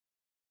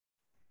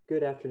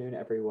Good afternoon,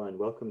 everyone.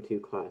 Welcome to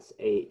Class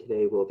 8.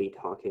 Today we'll be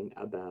talking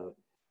about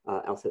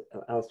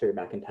Alasdair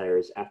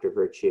MacIntyre's After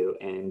Virtue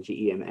and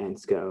G.E.M.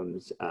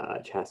 Anscombe's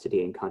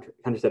Chastity and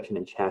Contraception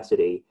and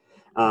Chastity,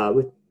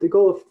 with the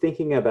goal of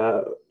thinking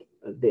about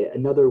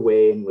another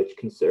way in which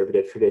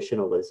conservative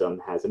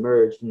traditionalism has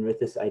emerged, and with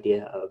this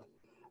idea of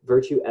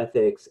virtue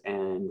ethics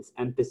and this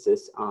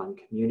emphasis on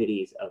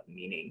communities of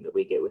meaning that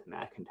we get with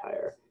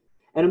MacIntyre.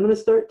 And I'm going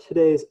to start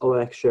today's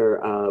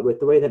lecture with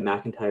the way that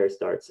MacIntyre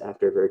starts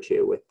After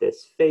Virtue, with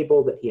this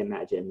fable that he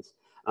imagines,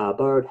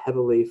 borrowed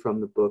heavily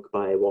from the book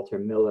by Walter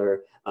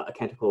Miller, A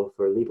Canticle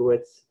for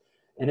Leibowitz.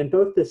 And in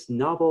both this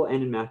novel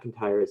and in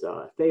MacIntyre's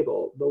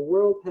fable, the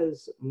world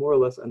has more or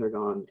less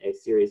undergone a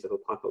series of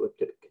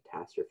apocalyptic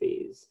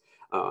catastrophes,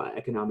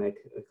 economic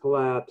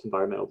collapse,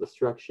 environmental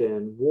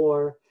destruction,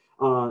 war,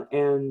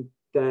 and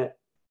that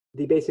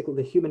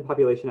the human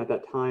population at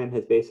that time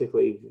has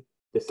basically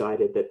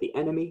decided that the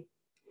enemy,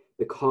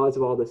 the cause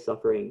of all this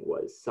suffering,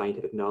 was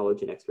scientific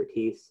knowledge and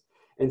expertise.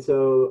 And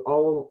so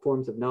all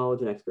forms of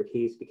knowledge and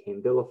expertise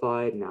became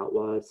vilified and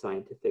outlawed.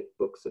 Scientific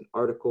books and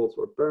articles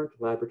were burnt,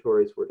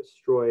 laboratories were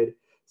destroyed,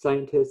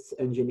 scientists,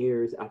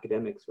 engineers,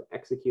 academics were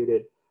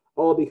executed,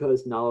 all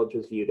because knowledge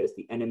was viewed as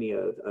the enemy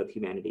of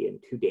humanity and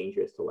too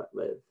dangerous to let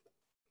live.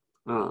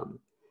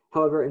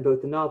 However, in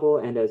both the novel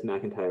and as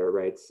MacIntyre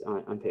writes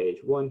on page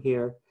 1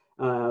 here,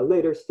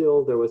 later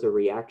still, there was a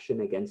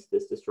reaction against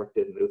this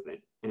destructive movement,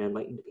 and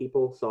enlightened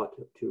people sought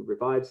to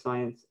revive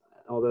science,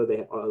 although they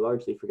have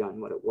largely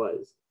forgotten what it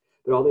was.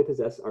 But all they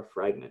possess are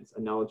fragments,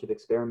 a knowledge of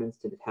experiments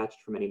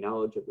detached from any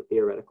knowledge of the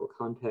theoretical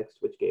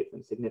context which gave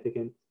them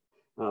significance,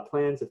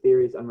 plans of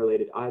theories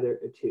unrelated either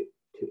to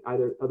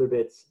either other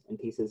bits and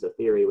pieces of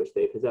theory which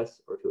they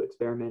possess or to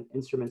experiment,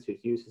 instruments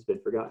whose use has been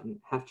forgotten,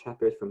 half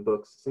chapters from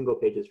books, single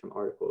pages from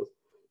articles,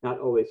 not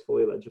always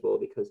fully legible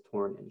because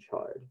torn and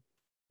charred.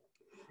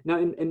 Now,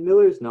 in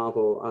Miller's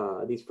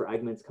novel, these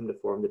fragments come to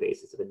form the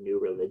basis of a new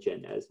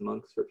religion, as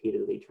monks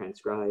repeatedly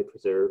transcribe,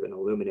 preserve, and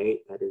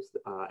illuminate. That is,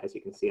 as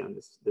you can see on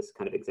this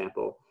kind of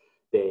example,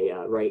 they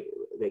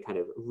kind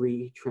of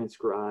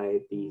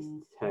retranscribe these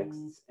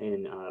texts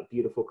in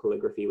beautiful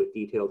calligraphy with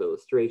detailed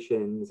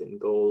illustrations and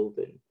gold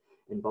and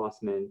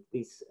embossment.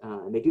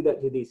 And they do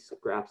that to these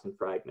scraps and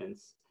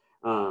fragments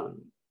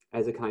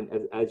as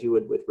you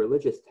would with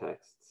religious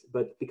texts.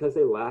 But because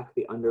they lack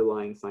the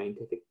underlying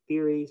scientific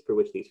theories for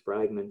which these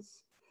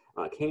fragments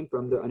came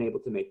from, they're unable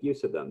to make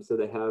use of them. So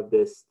they have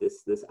this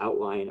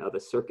outline of a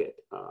circuit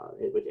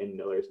in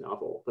Miller's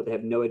novel, but they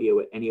have no idea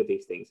what any of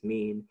these things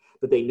mean.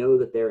 But they know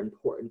that they're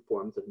important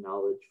forms of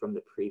knowledge from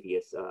the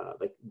previous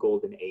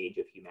golden age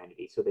of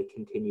humanity. So they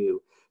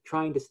continue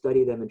trying to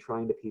study them and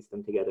trying to piece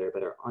them together,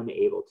 but are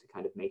unable to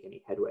kind of make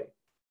any headway.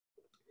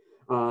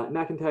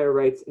 MacIntyre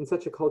writes, in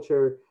such a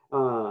culture,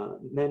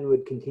 men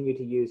would continue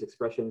to use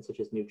expressions such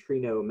as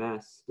neutrino,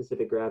 mass,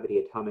 specific gravity,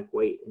 atomic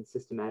weight in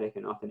systematic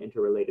and often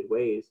interrelated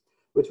ways,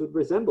 which would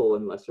resemble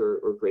in lesser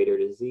or greater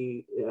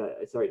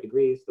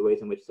degrees the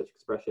ways in which such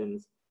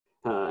expressions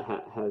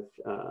have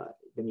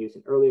been used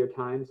in earlier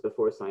times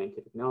before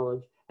scientific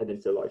knowledge had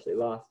been so largely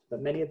lost.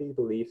 But many of these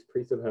beliefs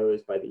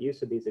presupposed by the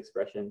use of these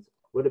expressions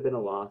would have been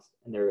lost,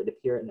 and there would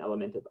appear an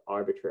element of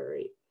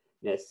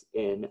arbitrariness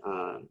in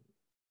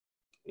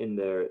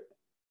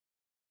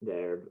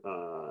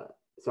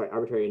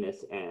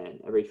arbitrariness,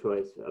 and every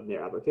choice of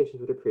their applications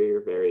would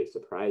appear very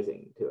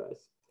surprising to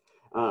us.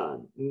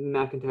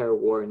 MacIntyre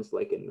warns,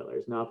 like in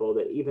Miller's novel,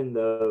 that even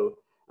though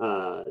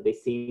they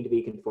seem to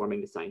be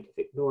conforming to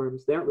scientific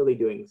norms, they aren't really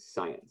doing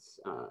science.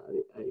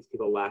 These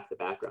people lack the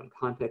background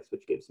context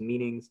which gives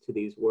meanings to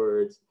these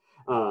words.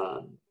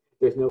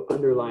 There's no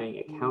underlying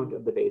account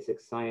of the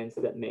basic science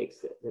that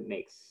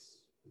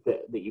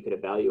you could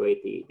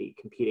evaluate the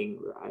competing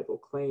rival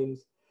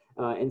claims.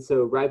 And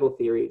so rival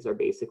theories are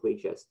basically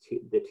just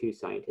the two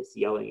scientists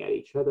yelling at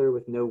each other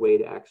with no way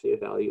to actually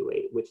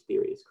evaluate which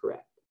theory is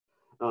correct.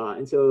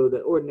 And so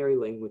the ordinary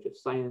language of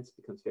science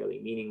becomes fairly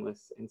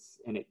meaningless, and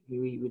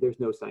there's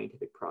no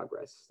scientific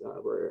progress.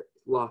 We're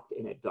locked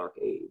in a dark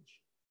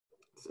age,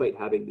 despite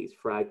having these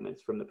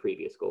fragments from the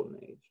previous golden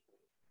age.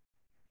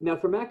 Now,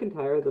 for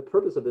MacIntyre, the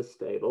purpose of this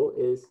fable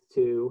is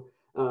to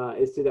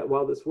that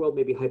while this world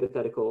may be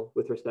hypothetical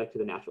with respect to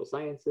the natural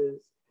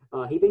sciences,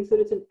 he thinks that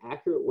it's an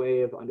accurate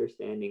way of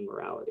understanding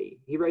morality.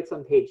 He writes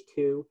on page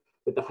 2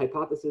 that the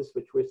hypothesis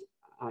which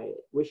I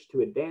wish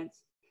to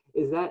advance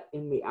is that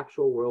in the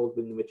actual world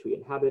in which we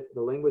inhabit,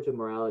 the language of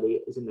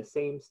morality is in the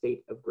same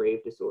state of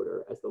grave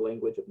disorder as the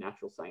language of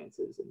natural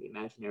sciences in the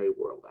imaginary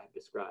world I have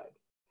described.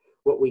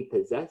 What we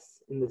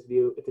possess in this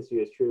view, if this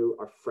view is true,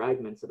 are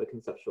fragments of a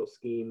conceptual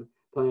scheme,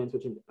 plans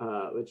which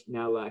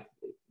now lack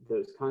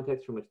those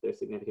contexts from which their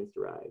significance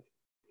derived.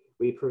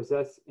 We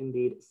possess,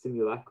 indeed,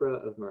 simulacra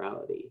of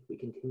morality. We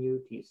continue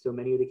to use so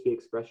many of the key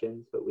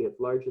expressions, but we have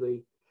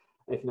largely,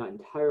 if not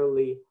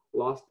entirely,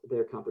 lost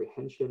their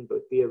comprehension,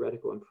 both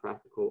theoretical and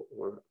practical,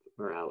 or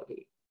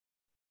morality.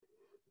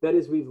 That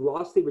is, we've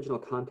lost the original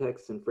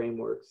contexts and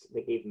frameworks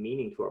that gave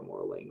meaning to our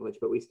moral language,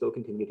 but we still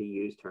continue to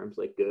use terms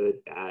like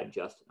good, bad,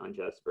 just,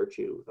 unjust,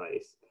 virtue,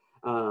 vice,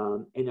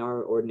 in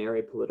our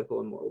ordinary political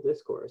and moral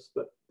discourse.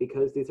 But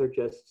because these are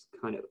just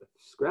kind of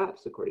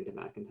scraps, according to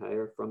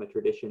MacIntyre, from a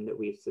tradition that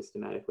we've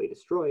systematically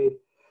destroyed,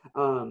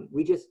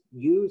 we just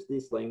use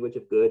this language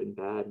of good and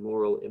bad,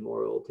 moral,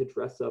 immoral, to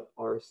dress up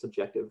our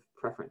subjective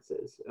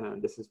preferences.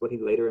 This is what he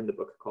later in the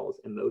book calls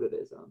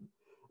emotivism.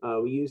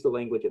 We use the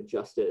language of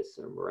justice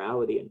or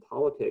morality in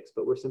politics,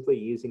 but we're simply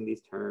using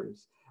these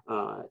terms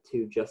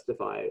to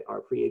justify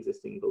our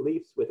pre-existing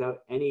beliefs without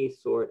any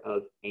sort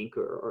of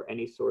anchor or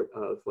any sort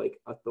of like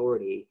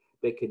authority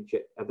that could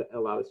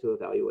allow us to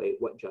evaluate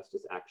what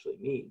justice actually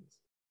means.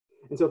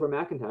 And so for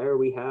MacIntyre,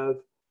 we have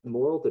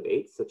moral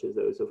debates such as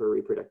those over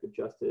reproductive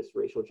justice,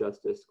 racial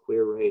justice,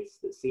 queer rights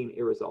that seem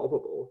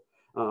irresolvable,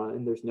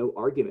 and there's no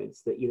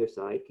arguments that either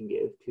side can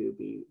give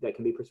that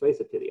can be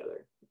persuasive to the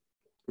other.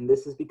 And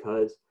this is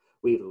because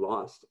we've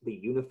lost the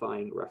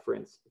unifying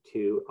reference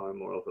to our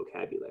moral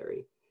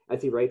vocabulary.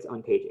 As he writes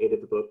on page 8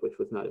 of the book, which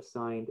was not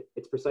assigned,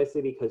 it's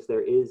precisely because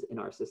there is in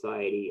our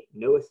society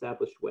no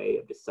established way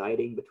of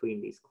deciding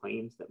between these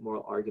claims that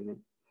moral argument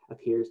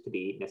appears to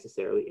be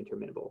necessarily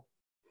interminable.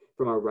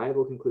 From our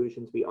rival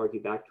conclusions, we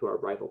argue back to our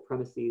rival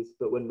premises,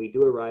 but when we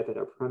do arrive at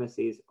our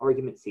premises,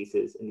 argument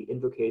ceases, and the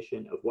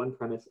invocation of one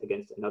premise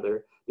against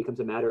another becomes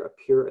a matter of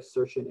pure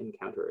assertion and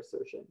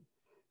counter-assertion.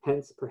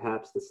 Hence,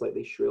 perhaps, the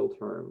slightly shrill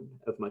term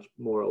of much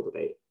moral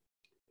debate.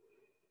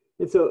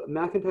 And so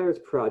MacIntyre's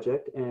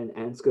project, and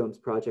Anscombe's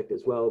project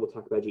as well, we'll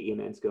talk about G.E.M.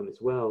 Anscombe as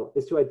well,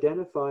 is to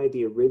identify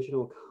the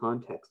original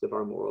context of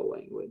our moral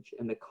language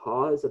and the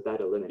cause of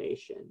that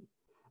elimination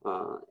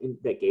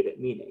that gave it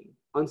meaning.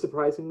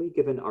 Unsurprisingly,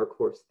 given our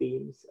course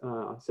themes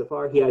so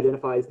far, he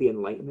identifies the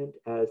Enlightenment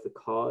as the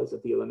cause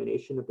of the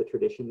elimination of the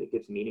tradition that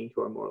gives meaning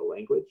to our moral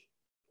language,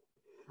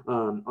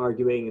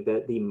 arguing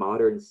that the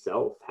modern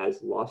self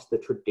has lost the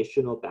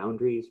traditional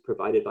boundaries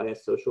provided by a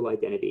social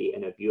identity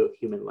and a view of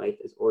human life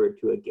as ordered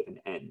to a given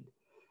end.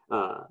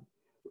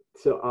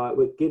 So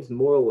what gives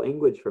moral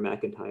language for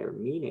MacIntyre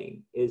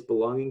meaning is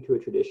belonging to a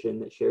tradition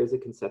that shares a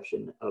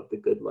conception of the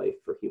good life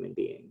for human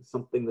beings,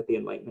 something that the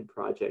Enlightenment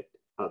project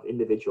of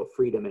individual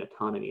freedom and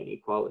autonomy and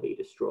equality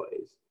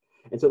destroys.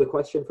 And so the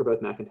question for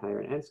both MacIntyre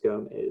and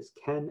Anscombe is,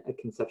 can a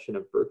conception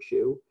of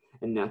virtue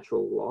and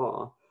natural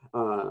law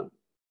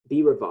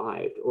be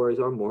revived, or is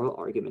our moral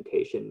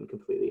argumentation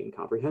completely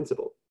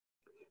incomprehensible?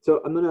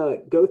 So I'm going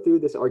to go through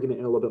this argument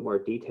in a little bit more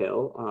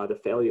detail, the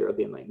failure of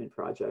the Enlightenment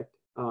project,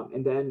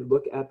 and then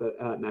look at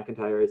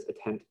MacIntyre's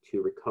attempt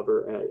to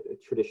recover a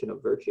tradition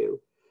of virtue,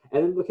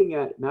 and then looking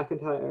at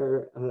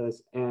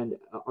MacIntyre's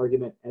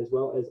argument as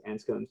well as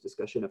Anscombe's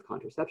discussion of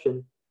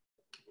contraception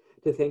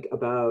to think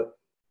about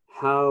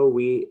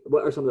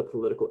what are some of the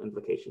political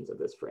implications of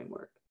this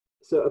framework.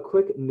 So a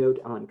quick note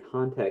on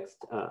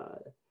context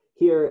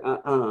here.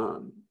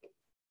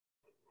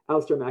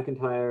 Alasdair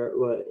MacIntyre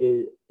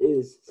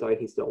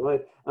he's still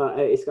alive,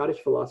 a Scottish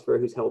philosopher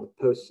who's held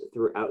posts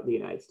throughout the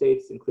United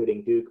States,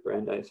 including Duke,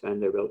 Brandeis,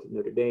 Vanderbilt,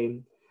 Notre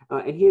Dame.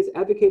 And he has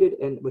advocated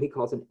what he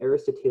calls an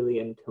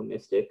Aristotelian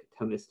Thomistic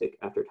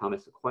after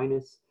Thomas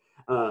Aquinas,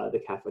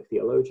 the Catholic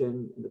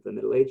theologian of the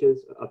Middle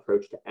Ages,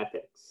 approach to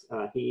ethics.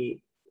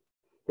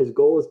 His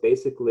goal is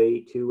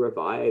basically to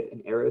revive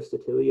an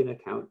Aristotelian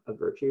account of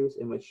virtues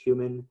in which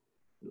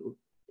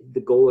the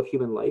goal of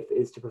human life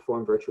is to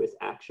perform virtuous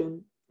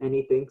action. And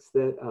he thinks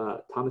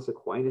that Thomas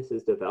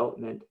Aquinas'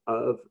 development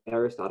of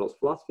Aristotle's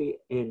philosophy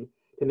and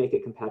to make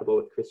it compatible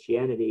with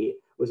Christianity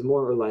was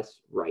more or less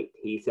right.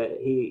 He said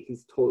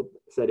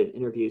said in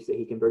interviews that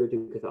he converted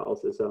to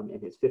Catholicism in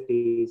his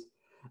 50s,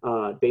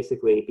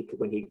 basically because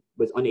when he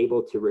was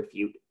unable to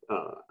refute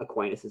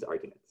Aquinas'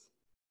 arguments.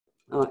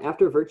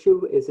 After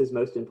Virtue is his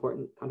most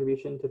important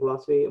contribution to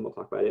philosophy, and we'll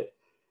talk about it.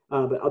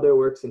 But other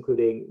works,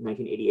 including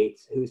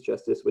 1988's Whose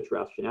Justice, Which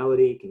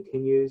Rationality,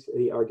 continues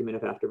the argument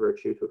of After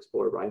Virtue to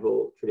explore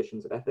rival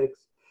traditions of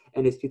ethics,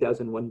 and his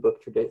 2001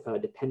 book,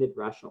 Dependent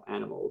Rational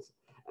Animals,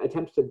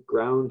 attempts to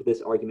ground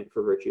this argument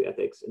for virtue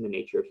ethics in the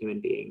nature of human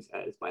beings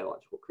as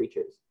biological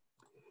creatures.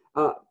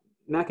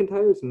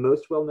 MacIntyre is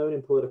most well known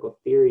in political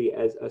theory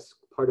as a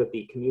part of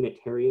the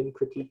communitarian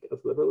critique of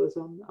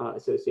liberalism,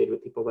 associated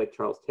with people like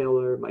Charles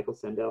Taylor, Michael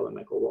Sandel, and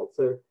Michael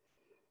Walzer.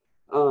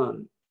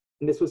 And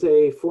this was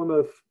a form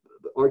of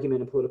argument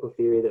in political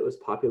theory that was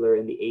popular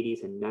in the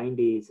 80s and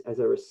 90s as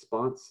a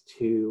response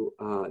to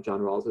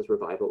John Rawls's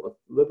revival of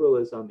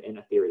liberalism in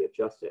a theory of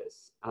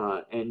justice.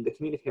 And the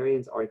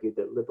communitarians argued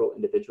that liberal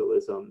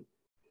individualism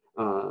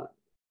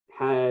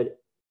had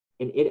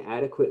an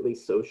inadequately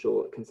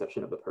social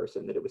conception of a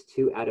person, that it was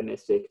too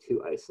atomistic,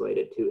 too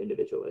isolated, too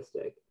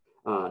individualistic,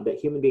 that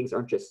human beings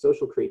aren't just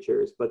social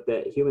creatures, but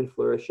that human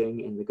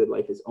flourishing and the good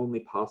life is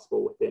only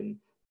possible within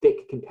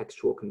thick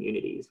contextual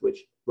communities,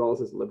 which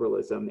Rawls's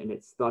liberalism and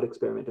its thought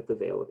experiment of the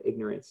veil of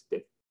ignorance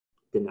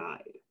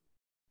denied.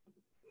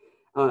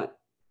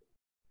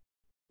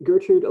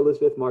 Gertrude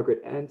Elizabeth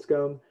Margaret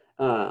Anscombe,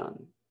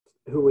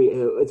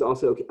 who is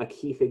also a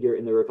key figure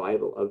in the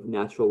revival of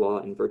natural law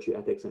and virtue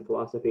ethics and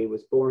philosophy,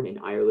 was born in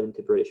Ireland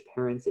to British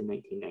parents in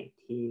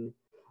 1919,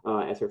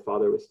 as her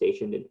father was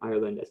stationed in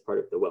Ireland as part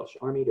of the Welsh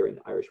Army during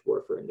the Irish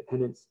War for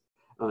Independence.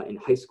 In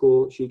high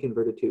school, she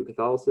converted to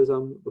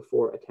Catholicism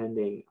before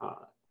attending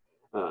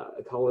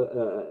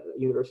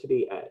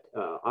university at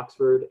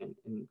Oxford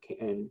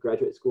and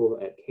graduate school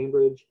at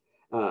Cambridge.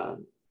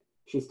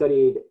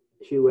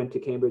 She went to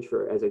Cambridge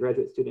as a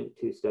graduate student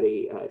to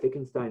study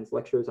Wittgenstein's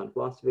lectures on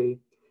philosophy,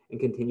 and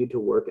continued to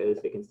work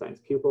as Wittgenstein's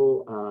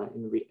pupil,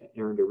 and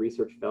earned a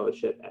research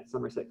fellowship at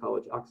Somerset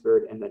College,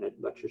 Oxford, and then a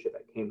lectureship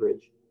at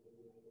Cambridge.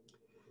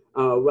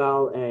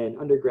 While an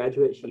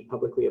undergraduate, she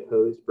publicly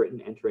opposed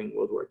Britain entering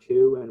World War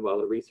II, and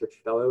while a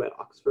research fellow at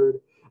Oxford,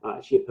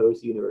 she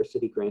opposed the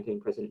university granting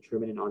President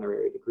Truman an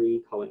honorary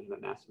degree, calling him a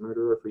mass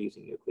murderer for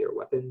using nuclear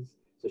weapons.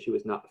 So she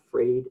was not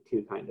afraid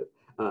to kind of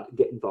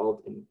get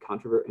involved in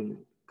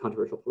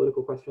controversial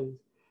political questions.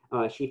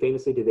 She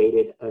famously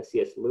debated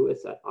C.S.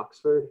 Lewis at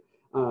Oxford,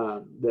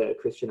 the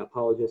Christian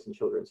apologist and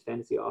children's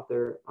fantasy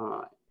author.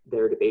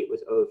 Their debate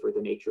was over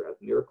the nature of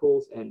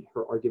miracles, and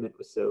her argument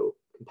was so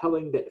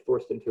compelling that it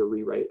forced him to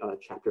rewrite a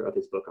chapter of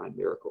his book on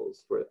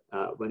miracles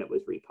when it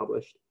was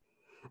republished.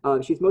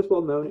 She's most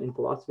well known in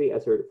philosophy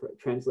as her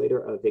translator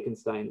of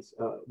Wittgenstein's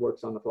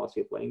works on the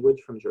philosophy of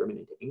language from German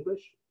into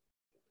English.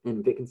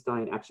 And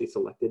Wittgenstein actually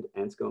selected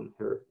Anscombe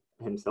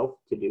himself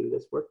to do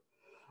this work.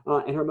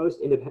 And her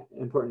most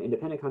important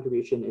independent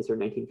contribution is her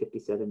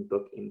 1957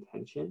 book,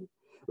 Intention,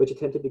 which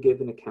attempted to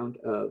give an account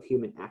of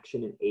human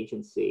action and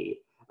agency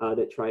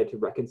that tried to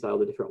reconcile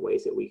the different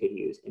ways that we could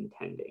use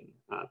intending,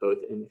 both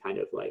in kind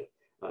of like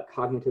a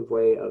cognitive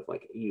way of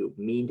like you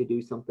mean to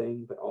do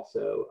something, but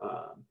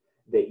also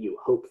that you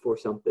hope for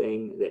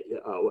something, that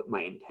what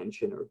my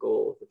intention or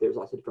goal, that there's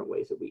lots of different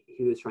ways that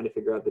he was trying to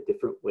figure out the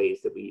different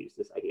ways that we use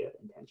this idea of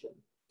intention.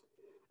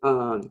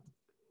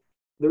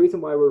 The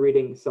reason why we're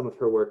reading some of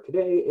her work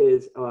today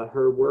is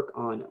her work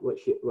on what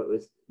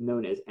was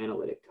known as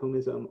analytic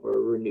Thomism, or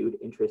renewed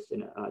interest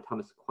in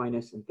Thomas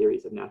Aquinas and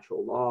theories of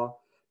natural law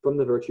from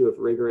the virtue of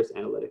rigorous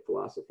analytic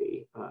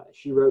philosophy.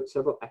 She wrote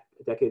several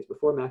decades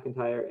before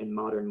MacIntyre in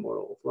Modern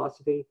Moral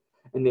Philosophy,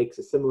 and makes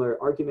a similar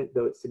argument,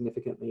 though it's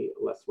significantly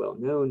less well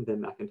known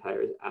than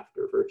MacIntyre's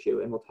After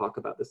Virtue, and we'll talk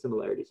about the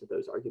similarities of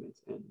those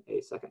arguments in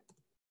a second.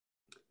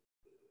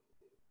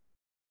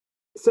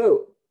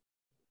 So,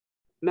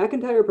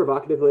 MacIntyre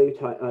provocatively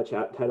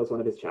titles one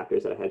of his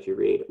chapters that I had you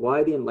read,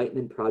 Why the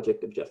Enlightenment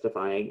Project of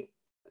Justifying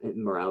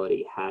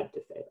Morality Had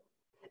to Fail.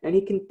 And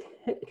he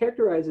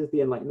characterizes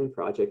the Enlightenment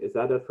Project as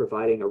that of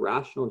providing a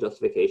rational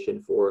justification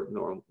for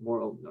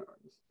moral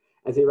norms.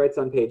 As he writes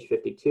on page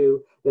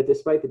 52, that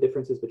despite the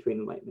differences between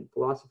Enlightenment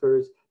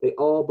philosophers, they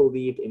all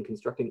believed in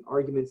constructing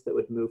arguments that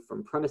would move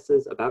from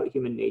premises about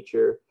human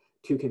nature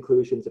to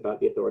conclusions about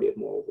the authority of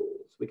moral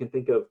rules. We can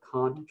think of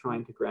Kant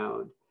trying to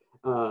ground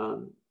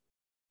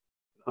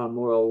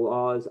moral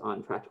laws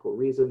on practical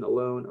reason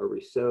alone, or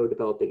Rousseau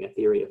developing a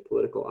theory of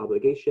political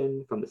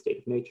obligation from the state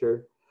of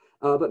nature.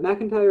 But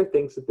MacIntyre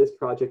thinks that this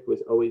project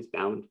was always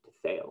bound to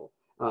fail.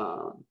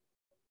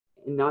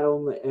 Not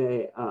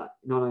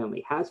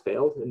only has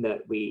failed in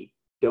that we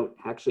don't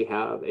actually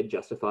have a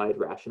justified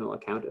rational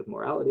account of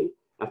morality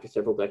after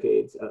several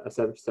decades,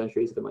 several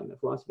centuries of Enlightenment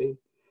philosophy,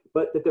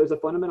 but that there's a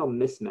fundamental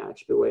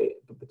mismatch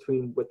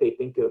between what they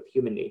think of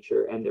human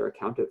nature and their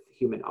account of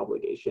human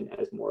obligation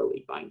as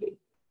morally binding.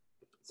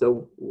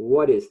 So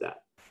what is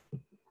that?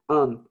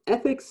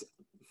 Ethics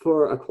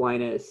for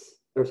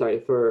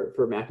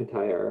for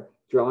MacIntyre,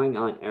 drawing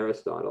on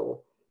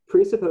Aristotle,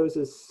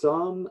 presupposes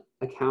some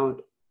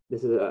account,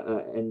 this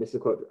is a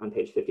quote on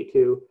page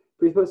 52,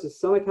 presupposes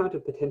some account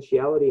of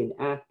potentiality in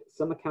act,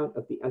 some account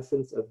of the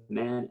essence of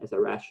man as a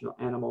rational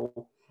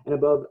animal, and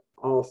above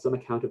all, some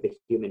account of the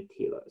human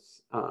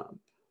telos.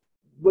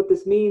 What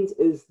this means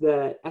is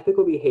that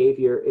ethical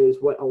behavior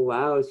is what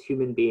allows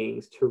human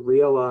beings to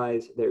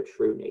realize their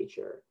true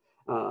nature.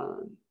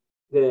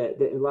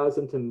 That allows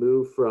them to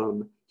move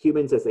from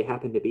humans as they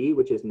happen to be,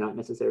 which is not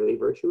necessarily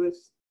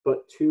virtuous,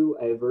 but to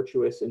a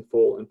virtuous and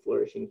full and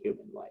flourishing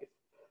human life.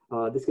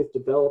 This gets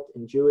developed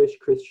in Jewish,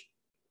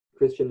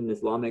 Christian, and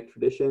Islamic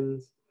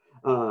traditions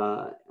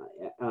into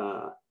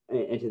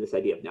this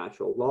idea of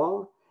natural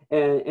law.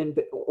 And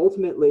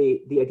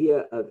ultimately, the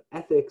idea of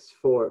ethics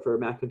for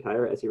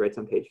MacIntyre, as he writes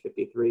on page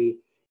 53,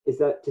 is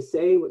that to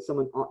say what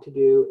someone ought to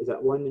do is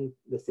at one and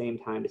the same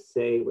time to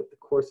say what the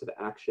course of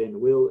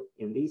action will,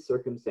 in these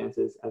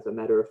circumstances, as a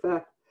matter of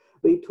fact,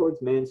 lead towards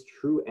man's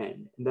true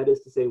end, and that is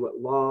to say what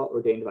law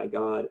ordained by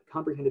God,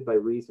 comprehended by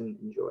reason,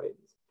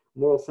 enjoins.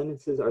 Moral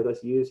sentences are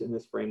thus used in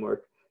this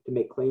framework to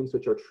make claims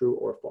which are true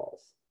or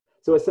false.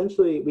 So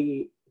essentially,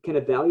 we can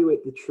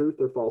evaluate the truth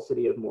or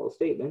falsity of moral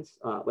statements,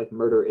 like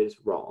murder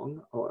is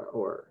wrong,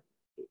 or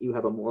you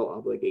have a moral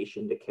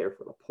obligation to care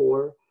for the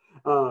poor,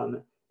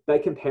 by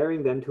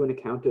comparing them to an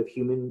account of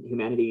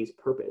humanity's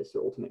purpose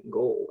or ultimate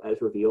goal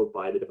as revealed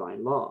by the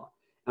divine law.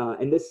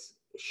 And this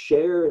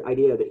shared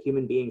idea that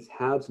human beings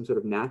have some sort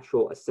of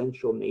natural,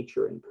 essential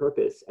nature and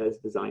purpose as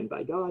designed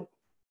by God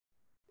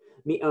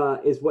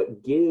is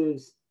what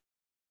gives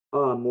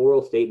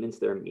moral statements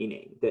their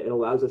meaning, that it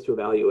allows us to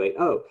evaluate,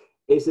 oh,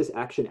 is this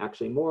action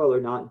actually moral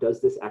or not?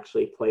 Does this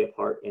actually play a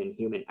part in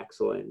human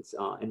excellence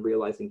and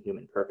realizing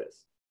human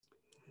purpose?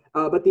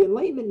 But the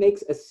Enlightenment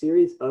makes a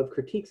series of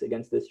critiques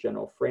against this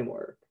general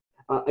framework,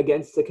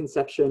 against the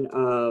conception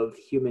of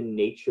human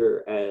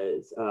nature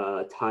as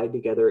tied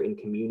together in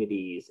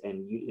communities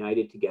and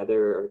united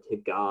together to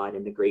God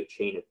and the great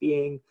chain of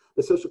being.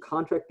 The social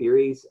contract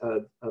theories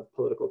of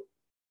political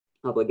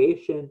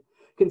obligation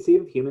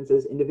conceive of humans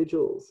as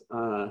individuals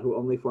who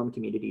only form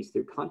communities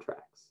through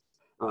contracts.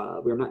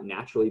 We're not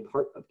naturally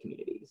part of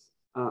communities.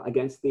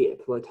 Against the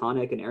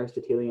Platonic and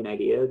Aristotelian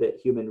idea that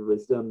human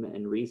wisdom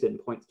and reason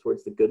points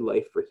towards the good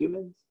life for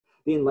humans,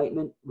 the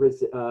Enlightenment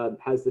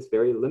has this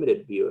very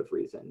limited view of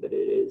reason, that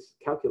it is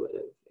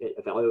calculative. It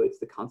evaluates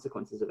the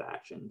consequences of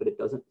action, but it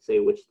doesn't say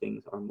which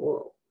things are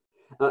moral.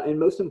 And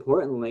most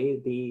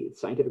importantly, the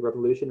scientific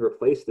revolution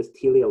replaced this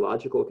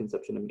teleological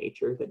conception of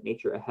nature, that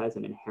nature has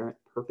an inherent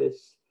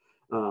purpose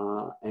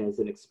as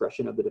an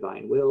expression of the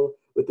divine will,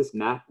 with this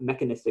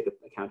mechanistic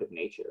account of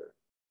nature.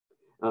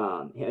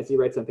 As he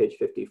writes on page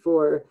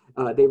 54,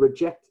 they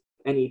reject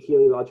any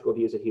teleological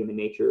views of human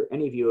nature,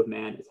 any view of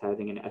man as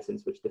having an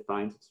essence which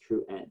defines its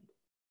true end.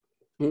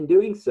 In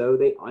doing so,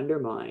 they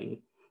undermine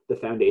the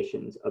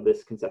foundations of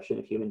this conception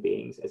of human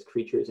beings as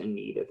creatures in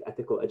need of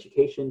ethical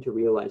education to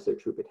realize their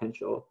true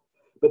potential.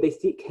 But they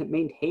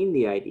maintain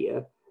the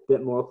idea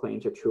that moral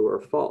claims are true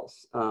or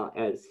false.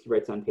 As he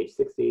writes on page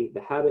 60,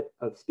 the habit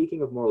of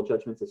speaking of moral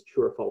judgments as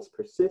true or false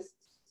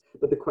persists,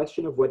 but the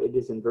question of what it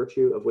is in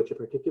virtue of which a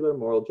particular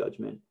moral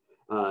judgment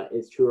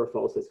is true or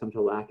false has come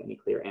to lack any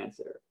clear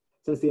answer.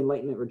 Since the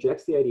Enlightenment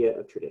rejects the idea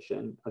of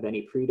tradition, of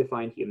any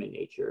predefined human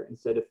nature,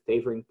 instead of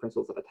favoring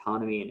principles of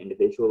autonomy and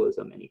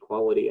individualism and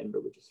equality and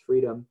religious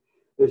freedom,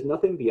 there's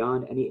nothing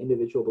beyond any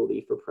individual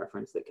belief or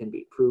preference that can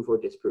prove or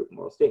disprove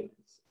moral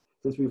statements.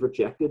 Since we've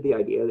rejected the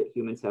idea that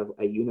humans have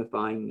a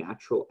unifying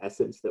natural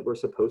essence that we're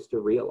supposed to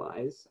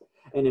realize,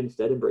 and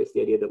instead embrace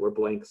the idea that we're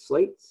blank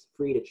slates,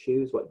 free to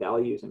choose what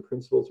values and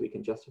principles we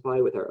can justify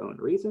with our own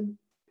reason,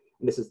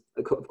 and this is,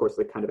 of course,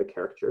 like kind of a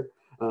caricature,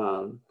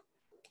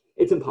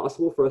 it's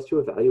impossible for us to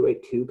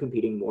evaluate two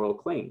competing moral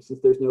claims,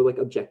 since there's no like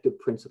objective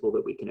principle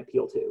that we can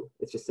appeal to.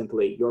 It's just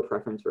simply your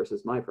preference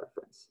versus my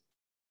preference.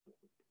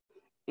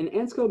 And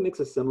Anscombe makes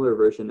a similar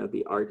version of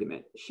the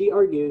argument. She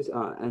argues,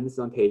 and this is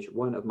on page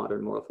 1 of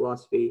Modern Moral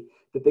Philosophy,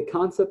 that the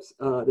concepts,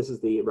 this is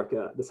the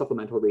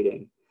supplemental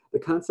reading, the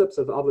concepts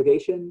of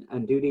obligation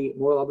and duty,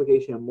 moral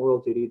obligation and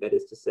moral duty, that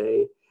is to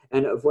say,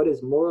 and of what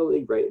is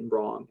morally right and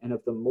wrong, and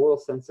of the moral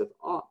sense of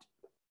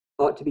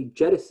ought to be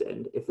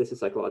jettisoned if this is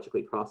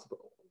psychologically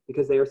possible,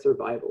 because they are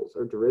survivals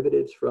or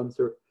derivatives from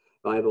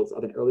survivals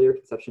of an earlier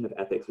conception of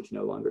ethics which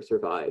no longer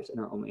survives and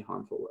are only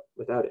harmful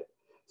without it.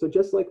 So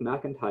just like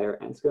MacIntyre,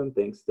 Anscombe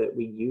thinks that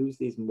we use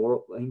these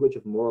language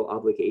of moral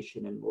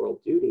obligation and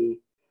moral duty,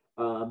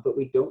 but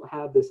we don't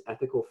have this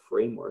ethical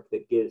framework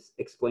that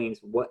explains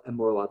what a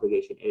moral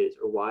obligation is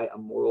or why a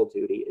moral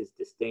duty is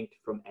distinct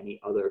from any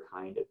other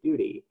kind of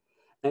duty.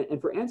 And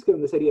for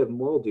Anscombe, this idea of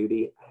moral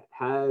duty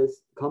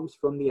comes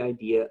from the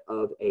idea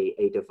of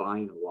a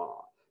divine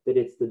law, that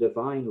it's the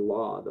divine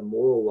law, the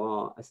moral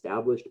law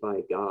established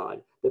by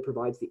God, that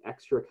provides the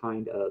extra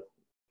kind of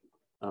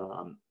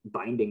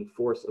binding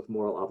force of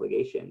moral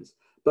obligations.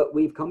 But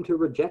we've come to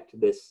reject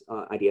this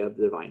idea of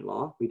the divine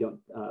law. We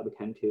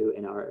tend to,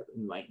 in our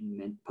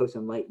Enlightenment,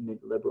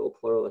 post-Enlightenment, liberal,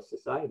 pluralist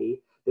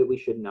society, that we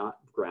should not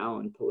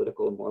ground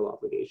political and moral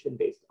obligation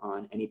based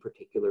on any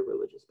particular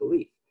religious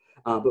belief.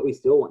 But we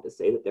still want to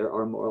say that there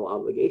are moral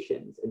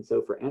obligations. And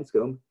so for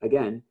Anscombe,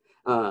 again,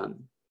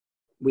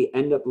 we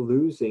end up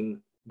losing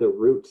the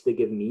roots that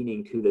give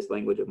meaning to this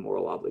language of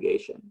moral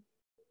obligation.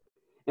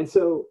 And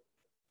so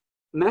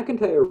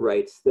MacIntyre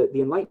writes that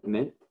the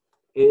Enlightenment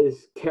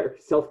is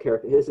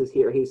self-character. This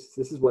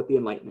is what the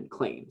Enlightenment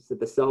claims, that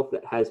the self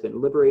that has been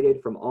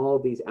liberated from all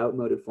these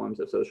outmoded forms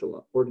of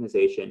social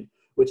organization,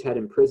 which had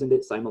imprisoned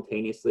it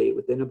simultaneously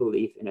within a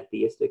belief in a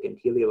theistic and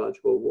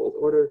teleological world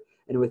order,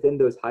 and within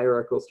those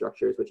hierarchical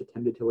structures which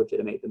attempted to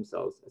legitimate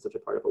themselves as such a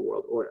part of a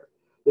world order.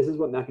 This is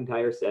what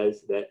MacIntyre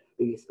says that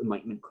the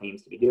Enlightenment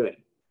claims to be doing.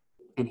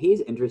 And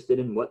he's interested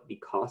in what the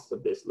costs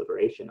of this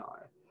liberation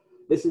are.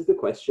 This is the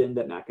question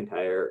that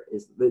MacIntyre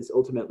is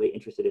ultimately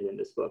interested in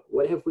this book.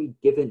 What have we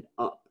given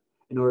up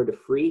in order to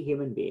free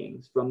human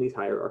beings from these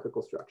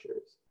hierarchical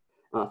structures?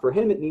 For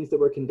him, it means that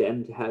we're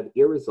condemned to have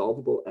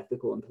irresolvable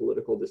ethical and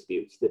political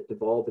disputes that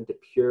devolve into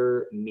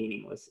pure,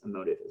 meaningless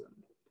emotivism.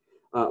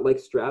 Like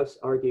Strauss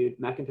argued,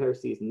 MacIntyre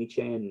sees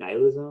Nietzschean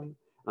nihilism,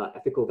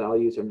 ethical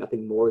values are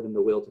nothing more than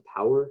the will to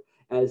power,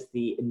 as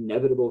the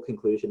inevitable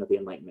conclusion of the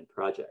Enlightenment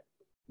project.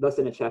 Thus,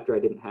 in a chapter I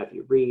didn't have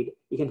you read,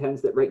 he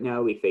contends that right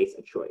now we face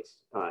a choice,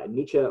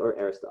 Nietzsche or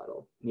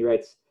Aristotle. And he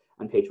writes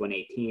on page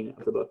 118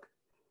 of the book,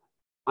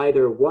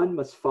 either one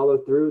must follow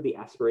through the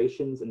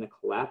aspirations and the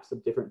collapse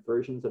of different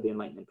versions of the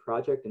Enlightenment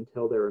project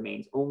until there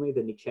remains only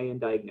the Nietzschean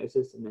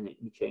diagnosis and the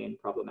Nietzschean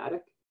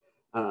problematic,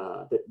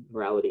 that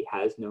morality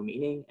has no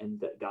meaning and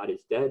that God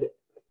is dead,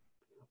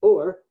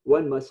 or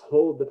one must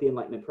hold that the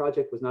Enlightenment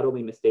project was not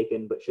only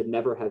mistaken, but should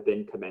never have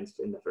been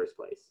commenced in the first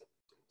place.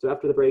 So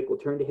after the break, we'll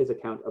turn to his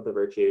account of the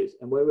virtues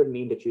and what it would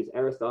mean to choose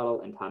Aristotle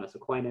and Thomas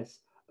Aquinas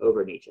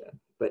over Nietzsche.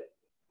 But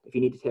If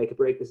you need to take a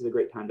break, this is a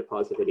great time to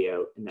pause the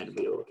video, and then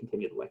we will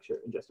continue the lecture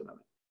in just a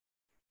moment.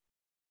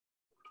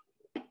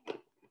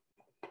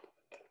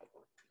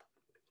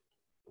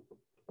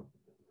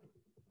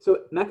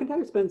 So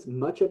MacIntyre spends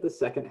much of the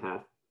second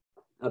half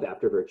of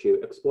After Virtue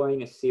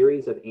exploring a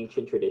series of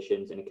ancient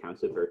traditions and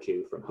accounts of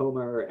virtue from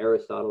Homer,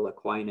 Aristotle,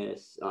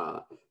 Aquinas,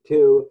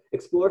 to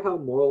explore how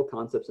moral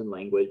concepts and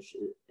language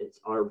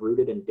are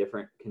rooted in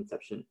different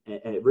conceptions,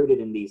 rooted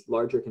in these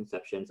larger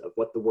conceptions of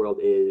what the world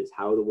is,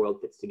 how the world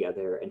fits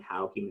together, and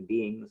how human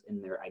beings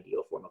in their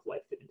ideal form of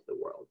life fit into the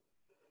world.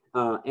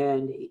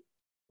 And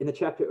in the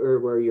chapter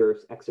where your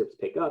excerpts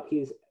pick up,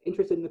 he's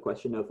interested in the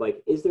question of,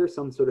 like, is there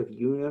some sort of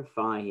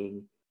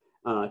unifying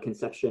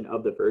conception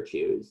of the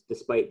virtues,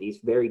 despite these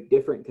very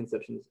different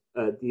conceptions,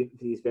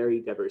 these very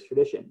diverse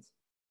traditions.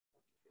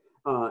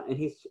 And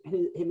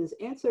his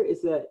answer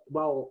is that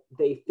while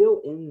they fill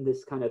in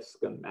this kind of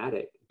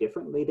schematic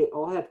differently, they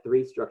all have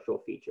three structural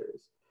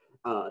features.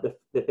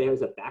 That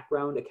there's a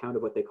background account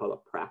of what they call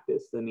a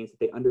practice. That means that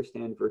they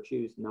understand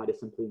virtues not as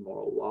simply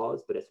moral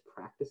laws, but as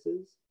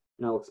practices.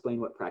 And I'll explain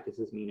what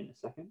practices mean in a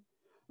second.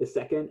 The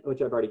second,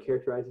 which I've already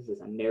characterized as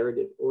a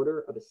narrative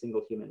order of a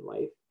single human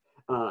life.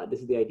 This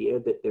is the idea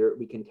that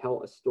we can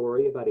tell a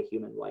story about a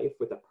human life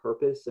with a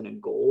purpose and a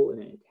goal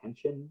and an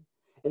intention.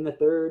 And the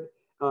third,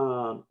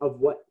 of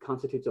what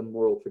constitutes a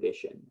moral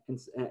tradition.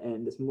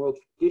 And this moral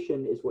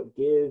tradition is what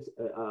gives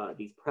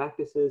these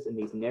practices and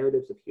these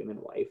narratives of human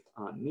life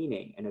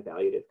meaning and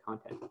evaluative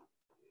content.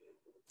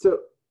 So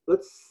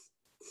let's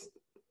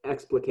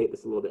explicate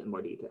this a little bit in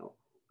more detail.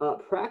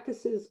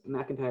 Practices,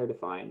 MacIntyre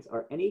defines,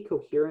 are any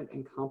coherent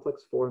and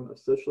complex form of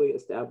socially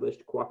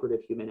established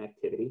cooperative human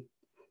activity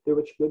through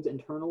which goods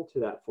internal to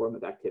that form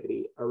of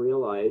activity are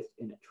realized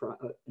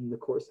in the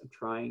course of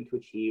trying to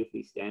achieve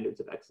the standards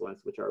of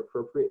excellence which are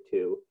appropriate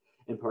to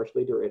and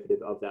partially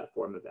derivative of that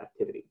form of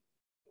activity.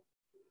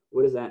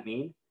 What does that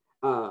mean?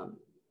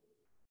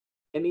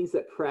 It means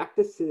that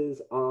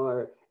practices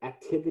are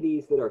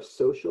activities that are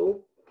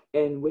social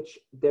and which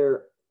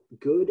their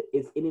good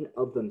is in and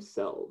of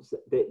themselves,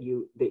 that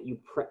you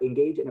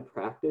engage in a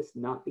practice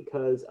not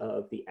because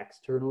of the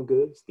external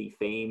goods, the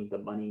fame, the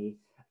money,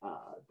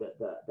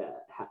 the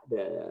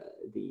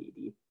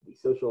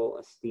social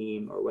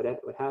esteem or what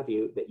have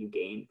you that you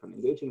gain from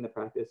engaging in the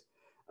practice,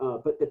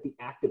 but that the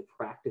act of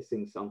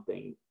practicing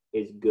something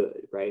is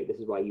good, right? This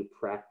is why you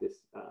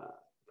practice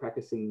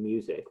practicing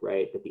music,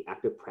 right? That the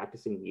act of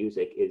practicing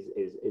music is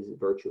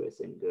virtuous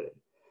and good.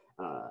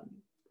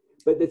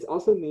 But this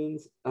also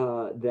means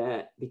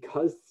that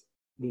because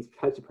these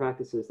types of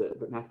practices that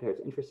MacIntyre is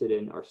interested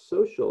in are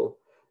social,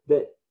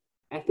 that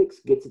ethics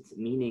gets its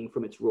meaning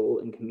from its role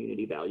in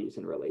community values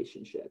and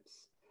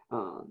relationships.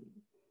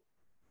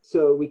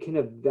 So we can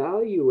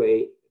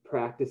evaluate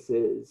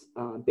practices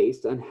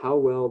based on how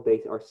well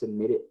they are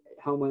submitted,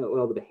 how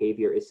well the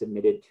behavior is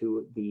submitted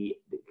to the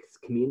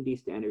community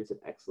standards of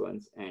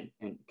excellence and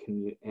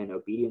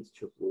obedience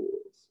to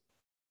rules.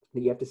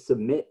 That you have to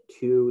submit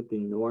to the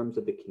norms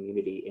of the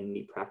community in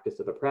the practice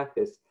of a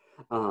practice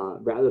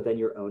rather than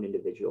your own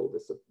individual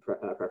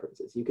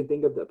preferences. You can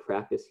think of the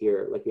practice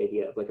here like the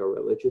idea of like a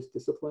religious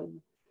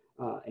discipline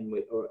in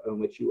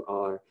which you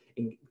are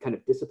kind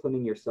of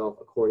disciplining yourself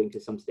according to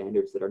some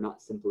standards that are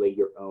not simply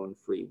your own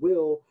free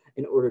will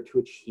in order to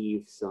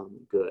achieve some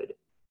good.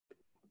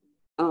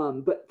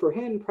 But for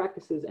him,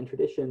 practices and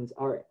traditions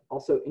are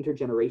also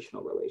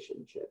intergenerational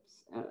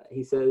relationships.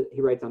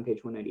 He writes on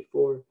page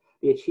 194,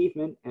 the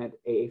achievement and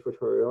a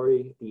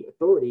fortiori, the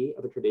authority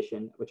of a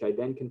tradition, which I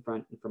then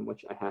confront and from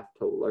which I have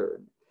to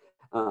learn.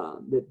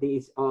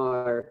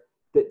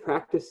 That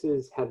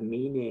practices have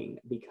meaning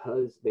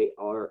because they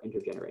are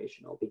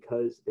intergenerational,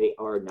 because they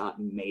are not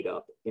made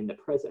up in the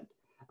present.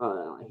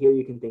 Here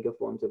you can think of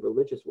forms of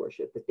religious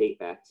worship that date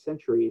back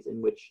centuries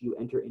in which you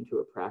enter into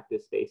a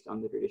practice based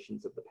on the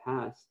traditions of the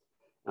past,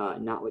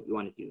 not what you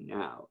want to do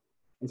now.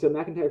 And so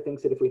MacIntyre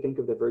thinks that if we think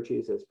of the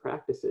virtues as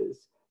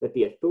practices, that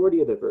the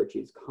authority of the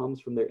virtues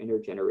comes from their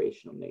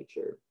intergenerational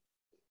nature.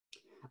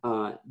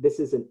 This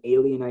is an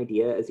alien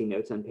idea, as he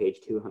notes on page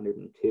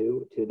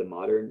 202, to the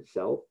modern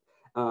self.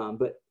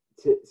 But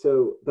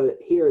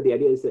here the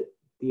idea is that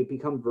the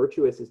become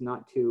virtuous is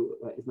not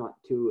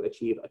to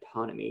achieve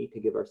autonomy, to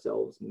give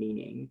ourselves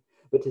meaning,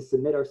 but to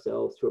submit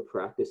ourselves to a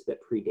practice that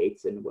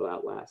predates and will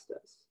outlast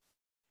us.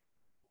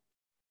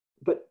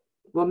 But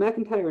while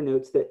MacIntyre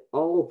notes that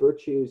all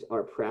virtues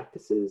are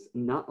practices,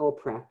 not all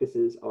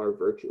practices are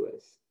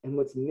virtuous. And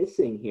what's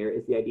missing here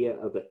is the idea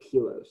of the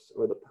telos,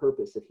 or the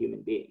purpose of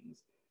human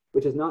beings,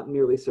 which is not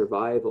merely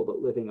survival,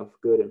 but living a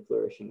good and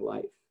flourishing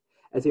life.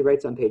 As he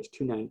writes on page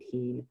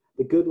 219,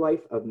 the good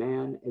life of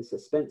man is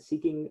spent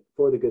seeking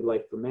for the good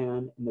life for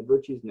man, and the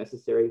virtues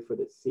necessary for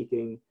this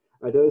seeking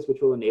are those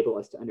which will enable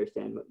us to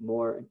understand what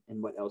more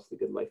and what else the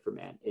good life for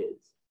man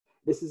is.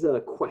 This is a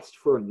quest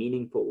for a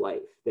meaningful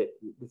life, that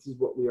this is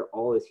what we are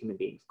all as human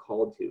beings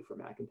called to for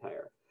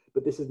MacIntyre.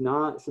 But this is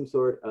not some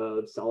sort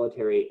of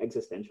solitary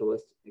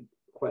existentialist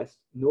quest,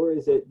 nor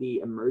is it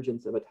the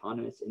emergence of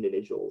autonomous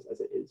individuals as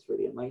it is for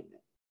the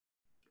Enlightenment.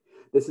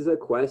 This is a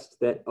quest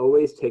that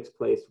always takes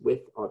place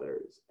with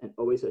others and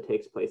always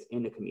takes place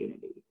in a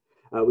community.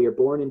 We are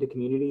born into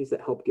communities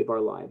that help give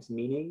our lives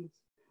meanings,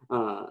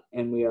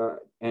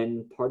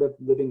 and part of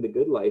living the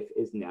good life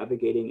is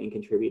navigating and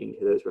contributing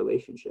to those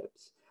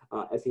relationships.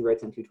 As he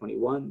writes on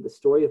 221, the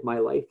story of my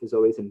life is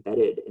always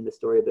embedded in the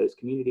story of those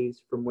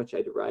communities from which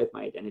I derive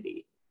my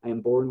identity. I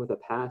am born with a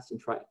past,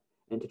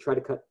 and to try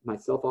to cut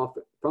myself off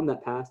from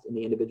that past in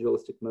the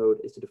individualistic mode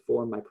is to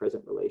deform my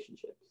present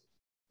relationships.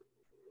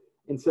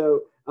 And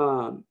so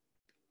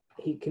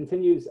he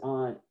continues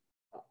on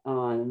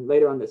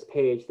later on this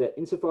page that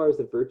insofar as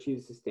the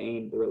virtues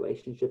sustain the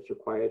relationships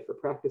required for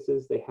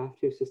practices, they have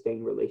to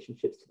sustain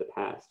relationships to the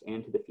past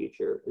and to the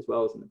future, as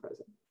well as in the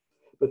present.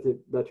 But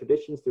the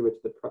traditions through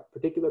which the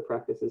particular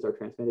practices are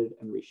transmitted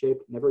and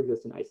reshaped never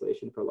exist in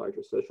isolation for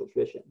larger social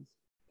traditions.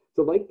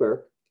 So like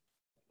Burke,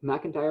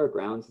 MacIntyre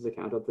grounds his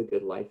account of the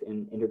good life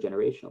in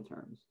intergenerational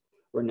terms.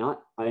 We're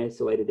not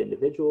isolated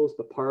individuals,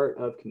 but part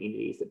of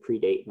communities that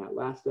predate and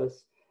outlast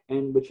us,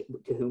 and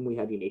to whom we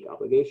have unique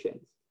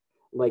obligations.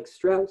 Like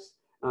Strauss,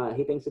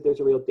 he thinks that there's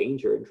a real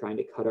danger in trying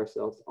to cut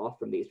ourselves off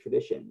from these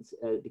traditions,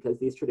 because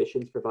these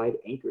traditions provide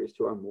anchors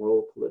to our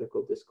moral,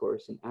 political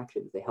discourse and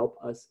actions. They help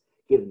us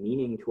give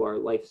meaning to our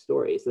life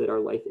story so that our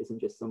life isn't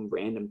just some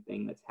random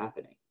thing that's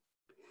happening.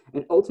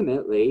 And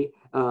ultimately,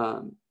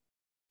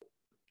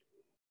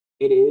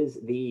 it is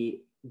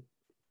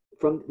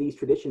from these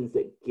traditions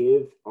that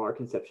give our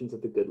conceptions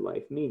of the good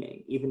life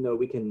meaning, even though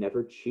we can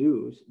never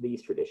choose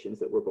these traditions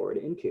that we're born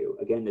into.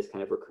 Again, this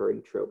kind of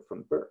recurring trope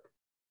from Burke.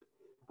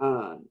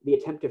 The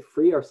attempt to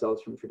free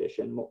ourselves from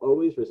tradition will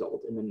always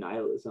result in the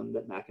nihilism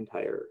that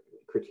MacIntyre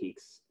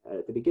critiques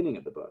at the beginning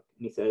of the book.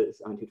 And he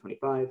says on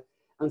 225,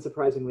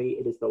 unsurprisingly,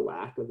 it is the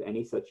lack of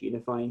any such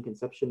unifying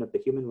conception of the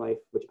human life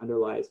which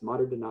underlies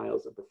modern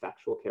denials of the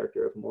factual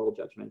character of moral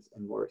judgments,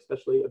 and more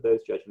especially of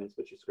those judgments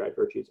which ascribe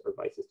virtues or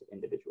vices to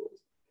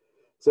individuals.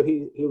 So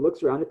he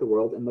looks around at the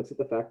world and looks at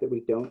the fact that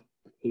we don't,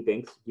 he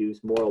thinks,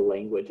 use moral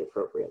language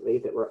appropriately,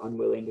 that we're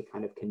unwilling to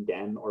kind of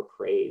condemn or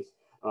praise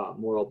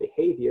moral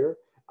behavior.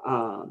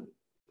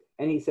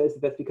 And he says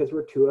that's because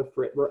we're too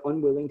afraid, we're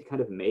unwilling to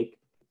kind of make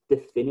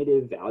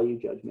definitive value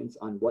judgments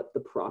on what the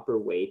proper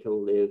way to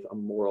live a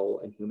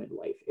moral and human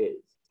life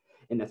is.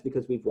 And that's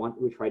because we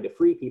tried to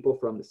free people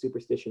from the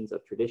superstitions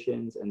of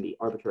traditions and the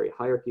arbitrary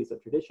hierarchies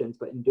of traditions,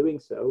 but in doing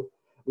so,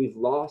 we've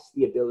lost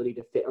the ability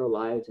to fit our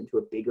lives into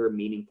a bigger,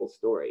 meaningful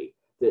story,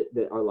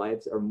 that our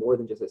lives are more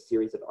than just a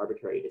series of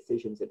arbitrary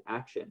decisions and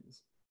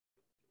actions.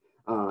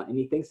 And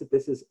he thinks that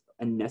this is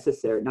a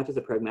necessary, not just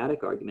a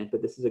pragmatic argument,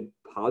 but this is a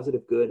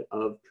positive good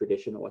of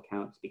traditional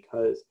accounts,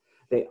 because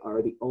they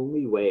are the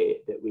only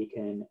way that we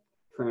can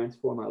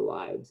transform our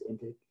lives and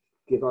to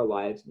give our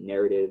lives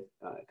narrative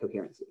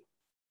coherency.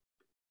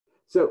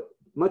 So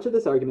much of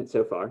this argument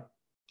so far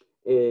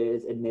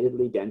is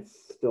admittedly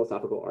dense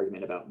philosophical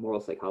argument about moral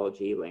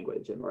psychology,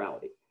 language, and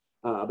morality.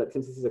 But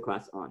since this is a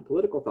class on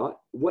political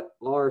thought, what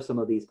are some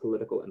of these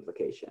political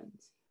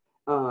implications?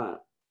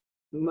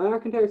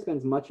 MacIntyre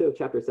spends much of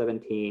chapter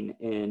 17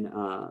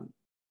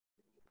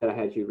 that I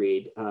had you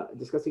read,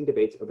 discussing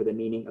debates over the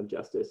meaning of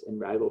justice and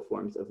rival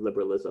forms of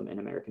liberalism in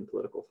American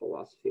political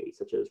philosophy,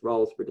 such as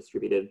Rawls'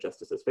 redistributive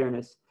justice as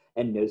fairness,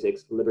 and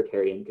Nozick's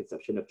libertarian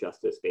conception of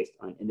justice based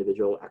on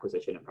individual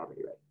acquisition and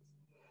property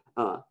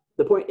rights.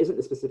 The point isn't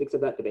the specifics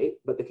of that debate,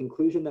 but the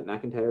conclusion that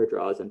MacIntyre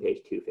draws on page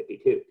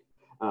 252,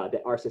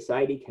 that our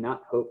society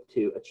cannot hope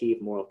to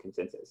achieve moral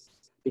consensus.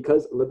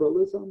 Because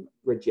liberalism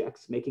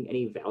rejects making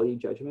any value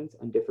judgments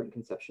on different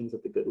conceptions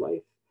of the good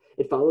life,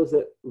 it follows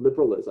that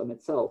liberalism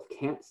itself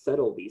can't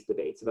settle these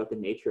debates about the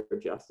nature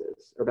of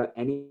justice or about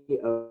any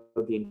of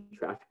the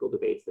intractable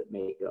debates that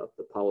make up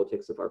the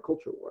politics of our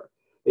culture war.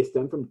 They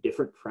stem from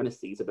different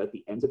premises about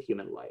the ends of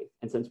human life.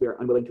 And since we are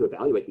unwilling to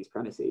evaluate these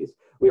premises,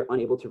 we are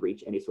unable to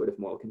reach any sort of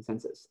moral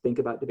consensus. Think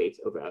about debates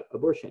about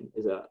abortion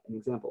as an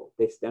example.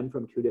 They stem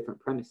from two different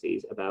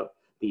premises about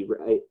the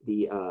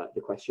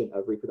question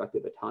of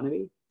reproductive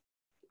autonomy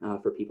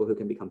for people who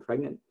can become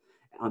pregnant,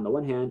 on the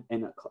one hand,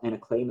 and a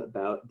claim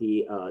about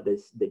the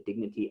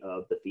dignity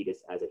of the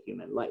fetus as a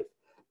human life.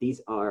 These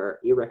are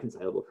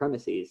irreconcilable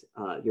premises.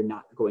 You're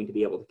not going to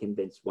be able to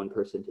convince one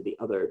person to the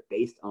other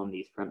based on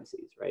these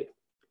premises, right?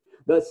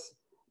 Thus,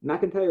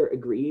 MacIntyre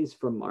agrees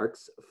from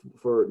Marx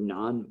for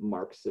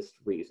non-Marxist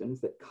reasons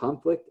that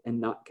conflict and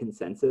not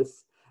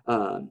consensus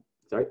are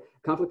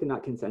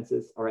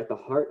at the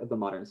heart of the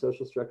modern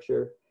social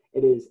structure.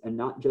 It is, and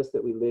not just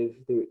that we live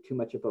through too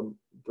much of a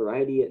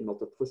variety and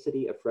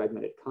multiplicity of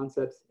fragmented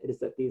concepts, it is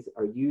that these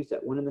are used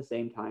at one and the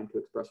same time to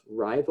express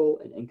rival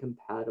and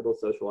incompatible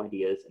social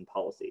ideas and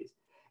policies,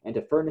 and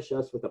to furnish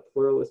us with a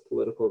pluralist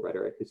political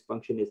rhetoric whose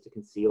function is to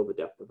conceal the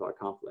depth of our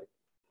conflict.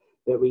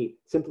 That we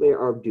simply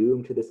are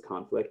doomed to this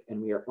conflict,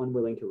 and we are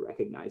unwilling to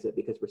recognize it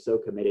because we're so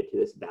committed to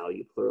this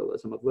value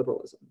pluralism of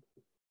liberalism.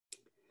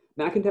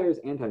 MacIntyre's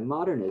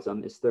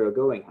anti-modernism is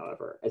thoroughgoing,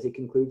 however, as he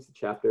concludes the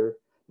chapter,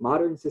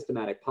 modern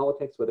systematic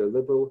politics, whether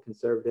liberal,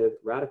 conservative,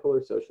 radical,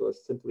 or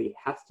socialist, simply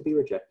has to be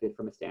rejected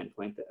from a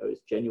standpoint that owes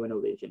genuine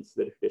allegiance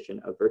to the tradition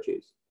of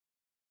virtues.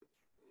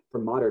 For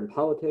modern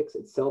politics,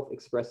 itself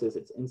expresses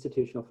its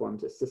institutional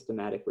forms as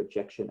systematic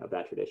rejection of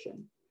that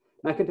tradition.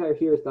 MacIntyre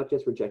here is not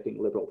just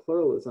rejecting liberal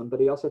pluralism, but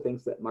he also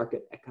thinks that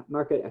market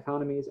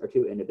economies are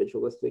too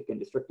individualistic and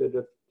destructive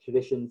of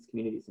traditions,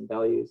 communities, and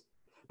values.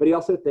 But he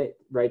also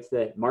writes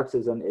that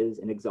Marxism is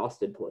an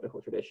exhausted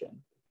political tradition.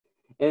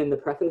 In the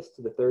preface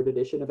to the third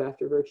edition of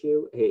After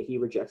Virtue, he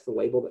rejects the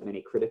label that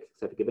many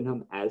critics have given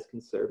him as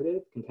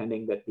conservative,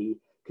 contending that the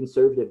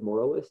conservative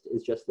moralist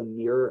is just the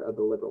mirror of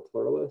the liberal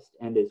pluralist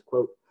and is,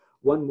 quote,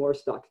 one more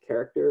stock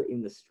character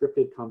in the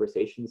scripted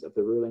conversations of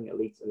the ruling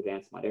elites of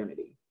advanced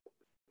modernity.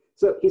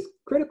 So he's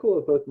critical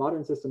of both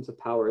modern systems of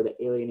power that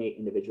alienate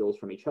individuals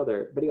from each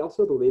other, but he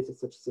also believes that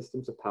such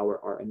systems of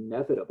power are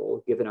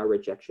inevitable given our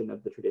rejection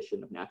of the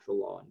tradition of natural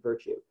law and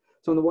virtue.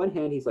 So on the one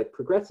hand, he's like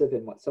progressive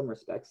in what some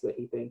respects, that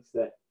he thinks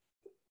that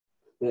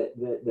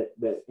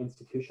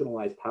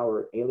institutionalized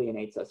power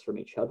alienates us from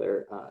each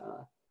other,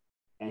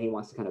 and he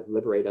wants to kind of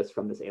liberate us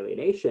from this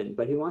alienation,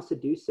 but he wants to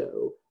do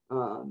so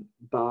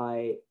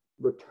by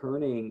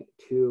returning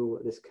to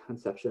this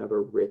conception of a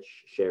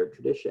rich shared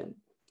tradition.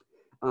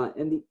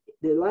 And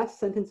the last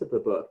sentence of the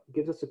book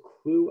gives us a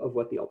clue of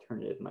what the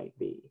alternative might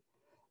be.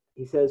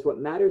 He says, what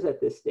matters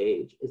at this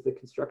stage is the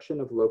construction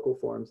of local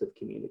forms of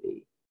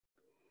community,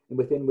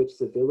 within which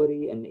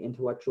civility and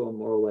intellectual and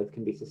moral life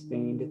can be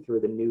sustained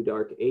through the new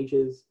dark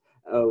ages,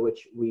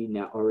 which we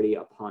now already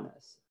upon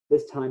us.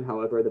 This time,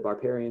 however, the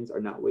barbarians are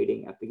not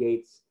waiting at the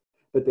gates,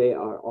 but they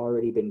are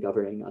already been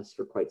governing us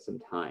for quite some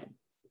time.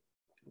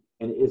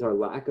 And it is our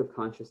lack of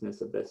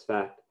consciousness of this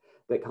fact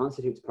that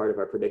constitutes part of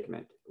our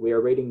predicament. We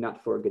are waiting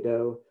not for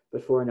Godot,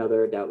 but for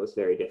another, doubtless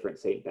very different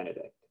Saint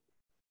Benedict.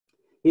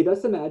 He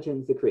thus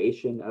imagines the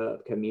creation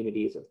of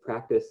communities of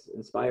practice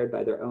inspired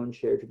by their own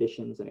shared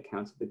traditions and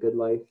accounts of the good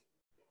life.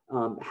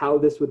 How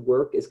this would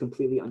work is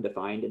completely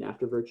undefined in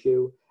After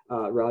Virtue.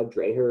 Rod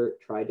Dreher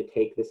tried to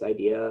take this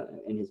idea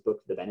in his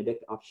book, The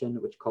Benedict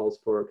Option, which calls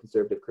for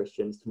conservative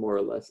Christians to more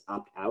or less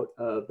opt out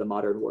of the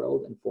modern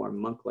world and form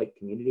monk-like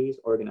communities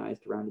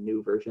organized around a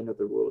new version of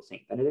the rule of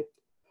Saint Benedict.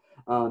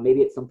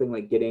 Maybe it's something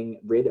like getting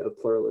rid of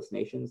pluralist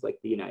nations like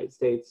the United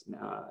States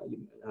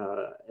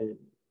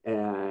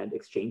and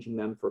exchanging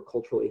them for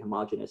culturally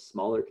homogenous,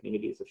 smaller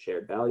communities of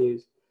shared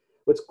values.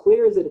 What's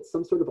clear is that it's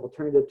some sort of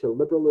alternative to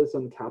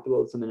liberalism,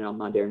 capitalism, and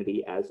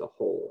modernity as a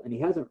whole. And he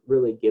hasn't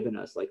really given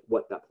us like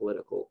what that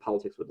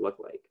politics would look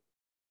like.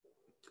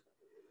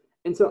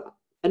 And so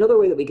another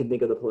way that we can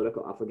think of the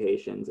political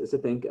applications is to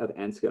think of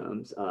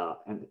Anscombe's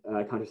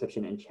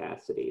Contraception and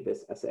Chastity,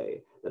 this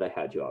essay that I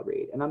had you all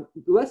read. And I'm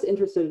less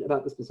interested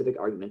about the specific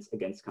arguments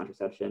against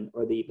contraception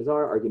or the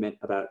bizarre argument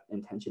about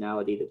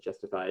intentionality that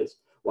justifies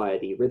why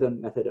the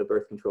rhythm method of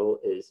birth control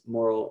is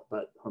moral,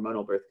 but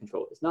hormonal birth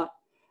control is not.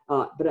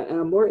 But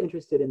I'm more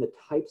interested in the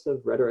types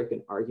of rhetoric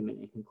and argument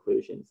and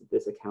conclusions that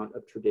this account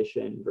of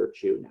tradition,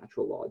 virtue,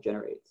 natural law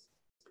generates.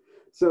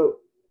 So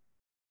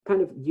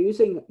kind of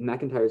using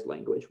MacIntyre's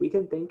language, we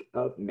can think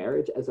of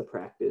marriage as a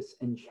practice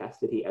and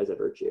chastity as a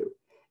virtue.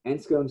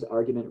 Anscombe's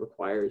argument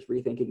requires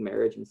rethinking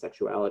marriage and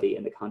sexuality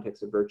in the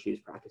context of virtues,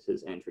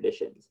 practices, and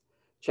traditions.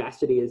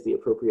 Chastity is the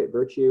appropriate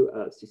virtue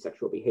of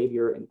sexual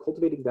behavior, and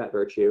cultivating that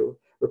virtue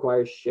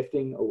requires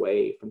shifting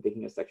away from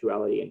thinking of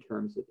sexuality in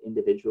terms of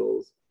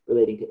individuals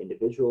relating to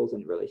individuals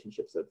and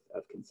relationships of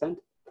consent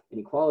and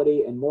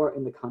equality, and more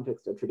in the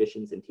context of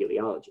traditions and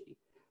teleology.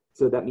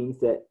 So that means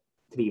that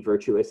to be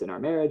virtuous in our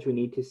marriage, we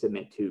need to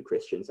submit to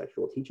Christian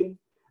sexual teaching.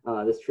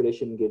 This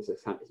tradition gives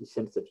a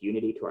sense of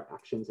unity to our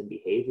actions and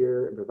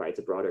behavior and provides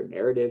a broader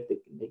narrative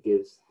that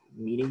gives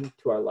meaning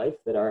to our life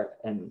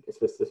and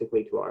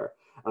specifically to our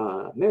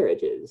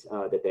marriages,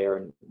 that they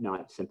are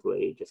not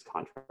simply just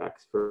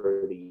contracts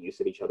for the use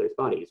of each other's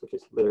bodies, which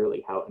is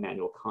literally how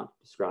Immanuel Kant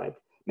described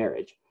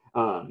marriage.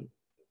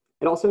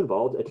 It also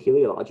involved a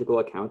teleological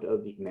account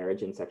of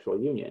marriage and sexual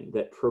union,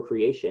 that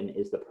procreation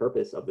is the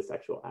purpose of the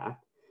sexual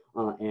act.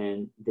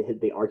 And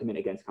the argument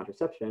against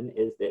contraception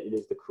is that it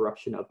is the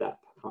corruption of that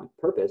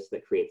purpose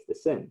that creates the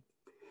sin.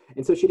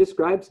 And so she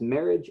describes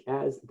marriage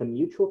as the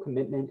mutual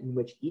commitment in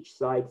which each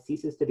side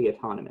ceases to be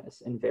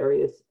autonomous in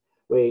various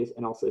ways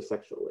and also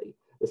sexually.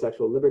 The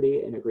sexual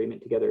liberty and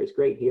agreement together is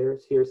great here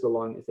so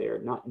long as they are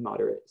not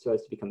immoderate so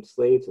as to become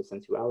slaves of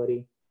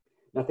sensuality.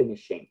 Nothing is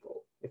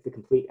shameful. If the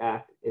complete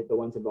act is the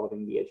ones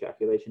involving the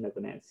ejaculation of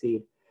the man's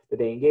seed that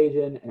they engage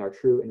in and are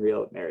true and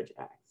real marriage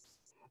acts.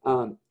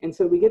 And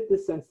so we get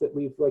this sense that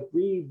we've like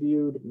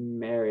reviewed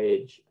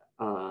marriage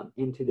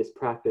into this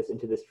practice,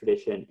 into this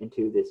tradition,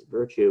 into this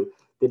virtue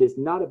that is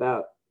not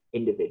about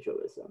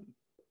individualism.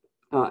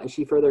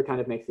 She further kind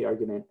of makes the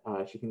argument,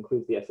 she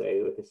concludes the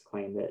essay with this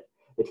claim that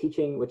the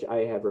teaching which I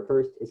have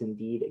rehearsed is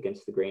indeed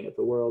against the grain of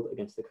the world,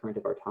 against the current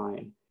of our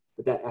time,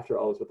 but that after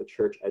all is what the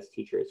church as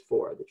teacher is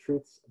for. The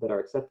truths that are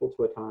acceptable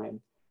to a time,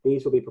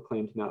 these will be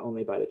proclaimed not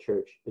only by the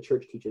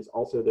church teaches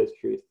also those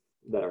truths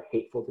that are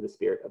hateful to the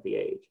spirit of the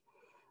age.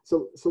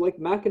 So like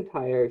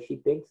MacIntyre, she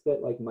thinks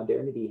that like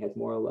modernity has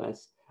more or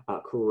less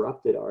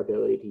corrupted our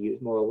ability to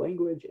use moral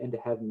language and to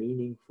have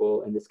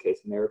meaningful, in this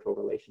case, marital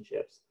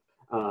relationships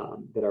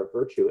that are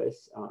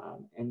virtuous,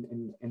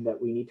 and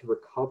that we need to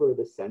recover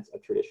the sense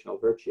of traditional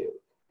virtue.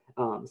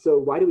 So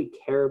why do we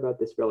care about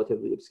this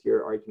relatively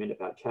obscure argument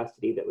about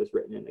chastity that was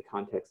written in the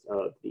context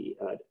of the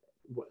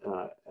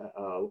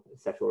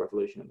sexual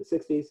revolution of the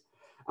 60s?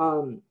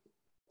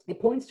 It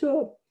points to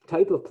a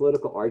type of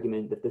political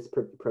argument that this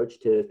approach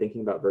to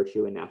thinking about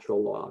virtue and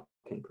natural law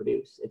can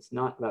produce. It's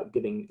not about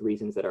giving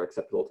reasons that are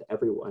acceptable to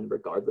everyone,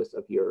 regardless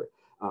of your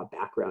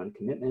background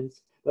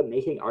commitments, but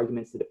making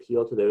arguments that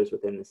appeal to those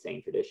within the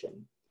same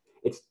tradition.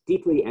 It's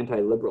deeply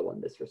anti-liberal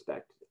in this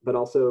respect, but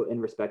also in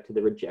respect to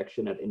the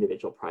rejection of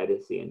individual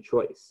privacy and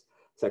choice.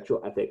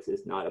 Sexual ethics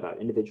is not about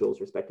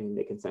individuals respecting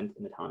the consent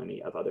and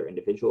autonomy of other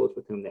individuals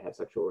with whom they have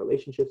sexual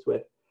relationships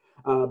with,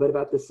 but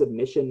about the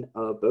submission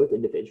of both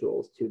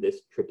individuals to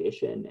this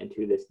tradition and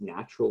to this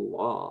natural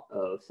law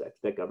of sex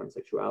that governs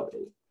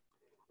sexuality.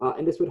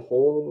 And this would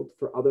hold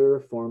for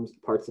other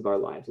parts of our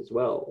lives as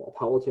well.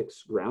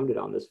 Politics grounded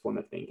on this form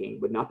of thinking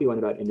would not be one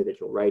about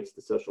individual rights,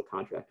 the social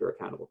contract, or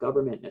accountable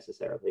government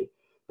necessarily,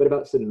 but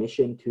about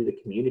submission to the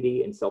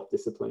community and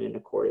self-discipline in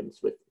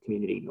accordance with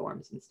community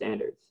norms and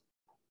standards.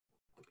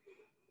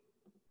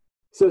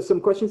 So some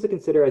questions to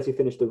consider as you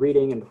finish the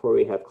reading and before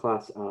we have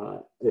class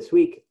this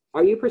week.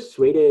 Are you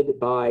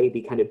persuaded by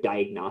the kind of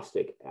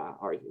diagnostic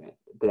argument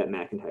that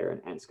MacIntyre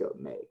and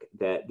Anscombe make,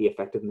 that the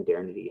effect of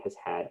modernity has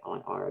had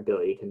on our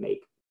ability to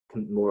make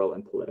moral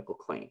and political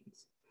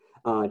claims?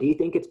 Do you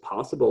think it's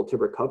possible to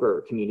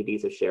recover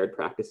communities of shared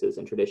practices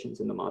and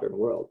traditions in the modern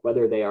world,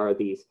 whether they are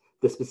the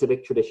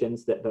specific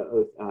traditions that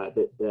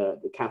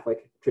the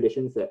Catholic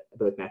traditions that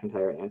both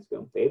MacIntyre and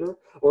Anscombe favor,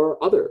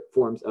 or other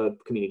forms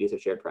of communities of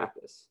shared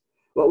practice?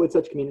 What would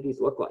such communities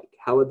look like?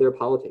 How would their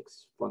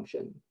politics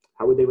function?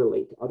 How would they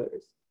relate to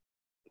others?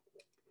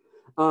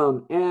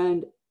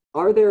 And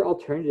are there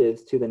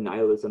alternatives to the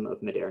nihilism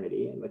of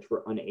modernity in which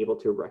we're unable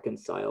to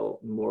reconcile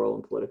moral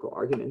and political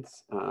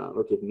arguments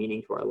or give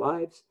meaning to our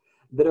lives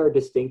that are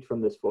distinct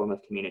from this form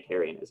of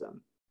communitarianism?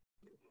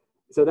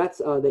 So that's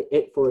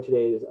it for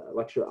today's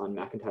lecture on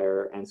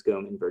MacIntyre,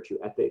 Anscombe, and virtue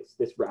ethics.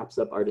 This wraps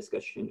up our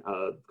discussion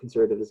of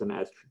conservatism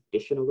as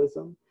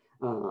traditionalism.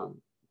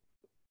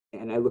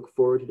 And I look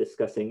forward to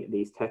discussing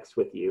these texts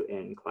with you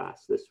in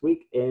class this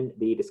week in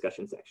the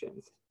discussion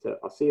sections. So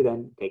I'll see you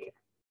then. Take care.